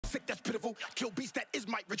sick, that's pitiful. Kill beast, that is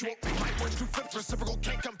my ritual. My words do flip, reciprocal,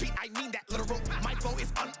 can't compete, I mean that literal. My flow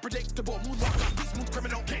is unpredictable. Moonwalk on beat, smooth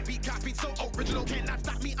criminal. Can't be copied, so original. Cannot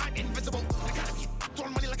stop me, I'm invincible. I gotta be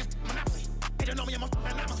throwing money like a monopoly. They don't know me, I'm an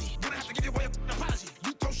anomaly. Gonna have to give you away an apology.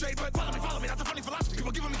 You throw shade, but follow me, that's a funny philosophy.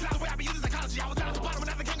 People giving me clouds the way I be using psychology. I was down at the bottom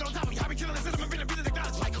and now they can't get on top of me. I be killing the system and been abusing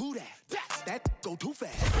technology. Like who that? That go too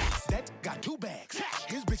fast. That got 2 bags.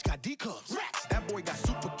 His bitch got D cups. That boy got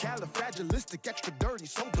supercalifragilistic, extra dirty,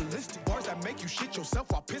 so ballistic. Bars that make you shit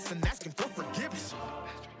yourself while pissing, asking for forgiveness.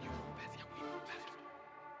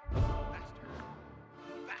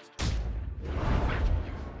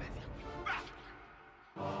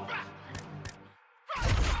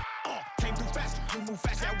 Came through faster. You move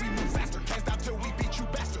fast, yeah, we move faster. Can't stop till we beat you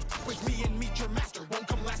bastards. With me and meet your master. Won't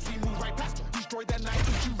come last, we move right past her. Destroy that night,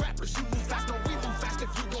 eat you rappers. You move fast, no, we move fast. If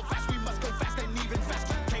you go fast, we must go fast and even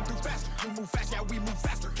faster. Came through faster. You move fast, yeah, we move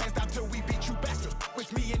faster. Can't stop till we beat you bastards.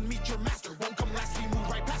 With me and meet your master. Won't come last, we move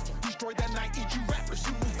right past her. Destroy that night, eat you rappers.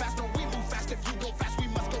 You move fast, no, we move fast. If you go fast, we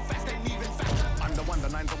must go fast and even faster. I'm the wonder,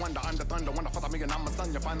 nine the wonder, I'm the thunder. Wonder for me and I'm a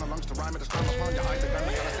son. You find the lungs to rhyme it, it's time upon you. I the gun,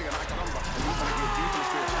 I gotta sing and I can rumble. And you wanna get deep in the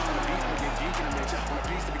spirit. On the beat, I'ma get geek in the mix. On the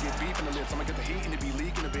piece, to get beef in the lips. I'ma get the heat and it be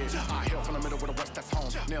leaking a bit. I hail from the middle with the west, that's home.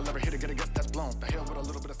 Nail every hit to get a guess that's blown. The hell with a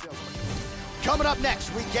little bit of sales. Coming up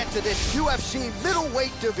next, we get to this UFC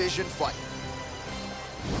middleweight division fight.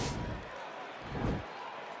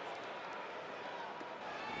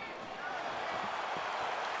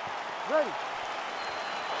 Ready.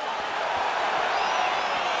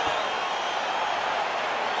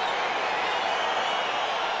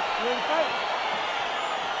 You ready to fight?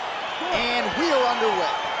 And we are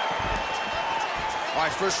underway. All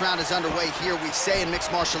right, first round is underway here. We say in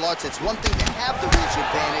mixed martial arts, it's one thing to have the reach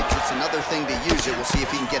advantage, it's another thing to use it. We'll see if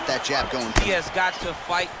he can get that jab going. He has got to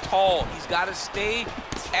fight tall. He's got to stay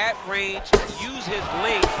at range, use his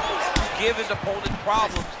legs to give his opponent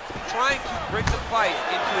problems, trying to bring the fight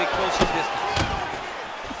into a closer distance.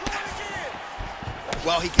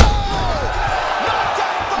 Well, he can. Knocked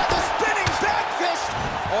out by the spinning back fist.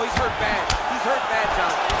 Oh, he's hurt bad. He's hurt bad,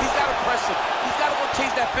 John. He's got to press him. He's got to go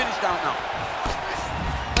chase that finish down now.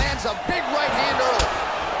 Lands a big right hand early.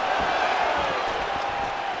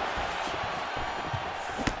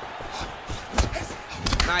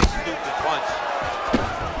 Nice stupid punch.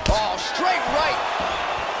 Oh, straight right.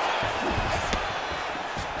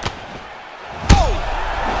 Oh!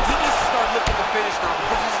 He needs to start looking to finish now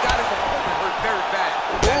because he's got his opponent hurt very bad.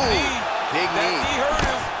 That Ooh, knee, big knee. That knee hurt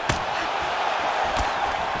him.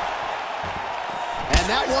 And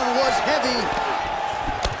that one was heavy.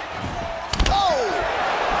 Oh!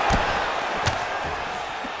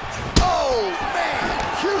 Oh, man!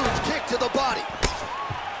 Huge kick to the body.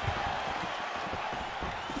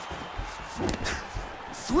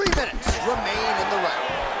 3 minutes remain in the round.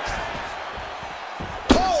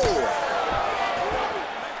 Oh!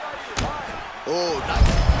 Oh,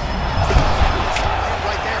 nice. And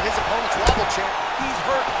right there, his opponent's wobble chair. He's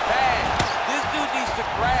hurt bad. This dude needs to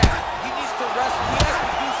grab. He needs to wrestle. He has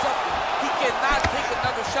to do something. He cannot take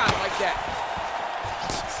another shot like that.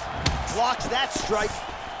 Blocks that strike.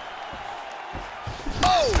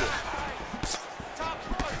 Oh!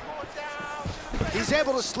 He's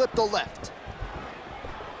able to slip the left.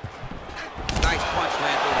 Nice punch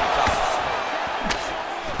lands over the top.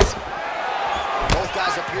 Both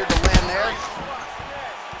guys appeared to land there.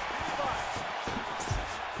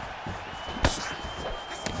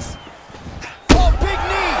 Oh, big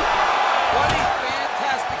knee! What a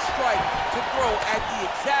fantastic strike to throw at the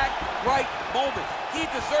exact right moment. He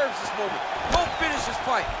deserves this moment. Don't finish this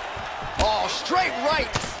fight. Oh, straight right.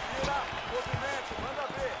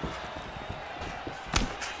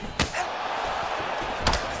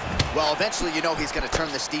 Well, eventually, you know he's going to turn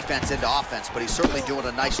this defense into offense, but he's certainly doing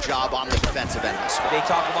a nice job on the defensive end of this fight. They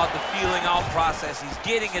talk about the feeling out process. He's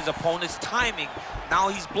getting his opponent's timing. Now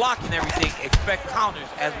he's blocking everything. Expect counters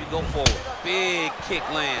as we go forward. Big kick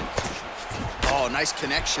lands. Oh, nice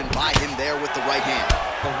connection by him there with the right hand.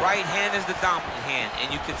 The right hand is the dominant hand,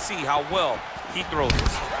 and you can see how well he throws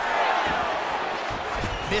it.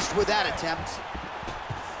 Missed with that attempt.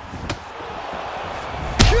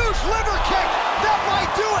 Huge liver kick! That might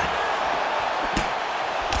do it!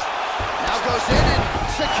 Now goes in and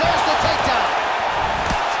secures the takedown.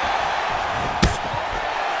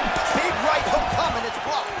 Big right hook coming, it's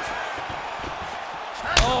blocked.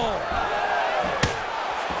 Oh!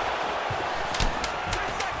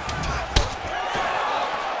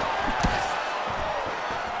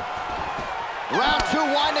 Round 2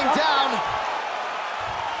 winding down.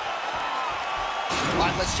 All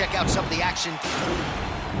right, let's check out some of the action.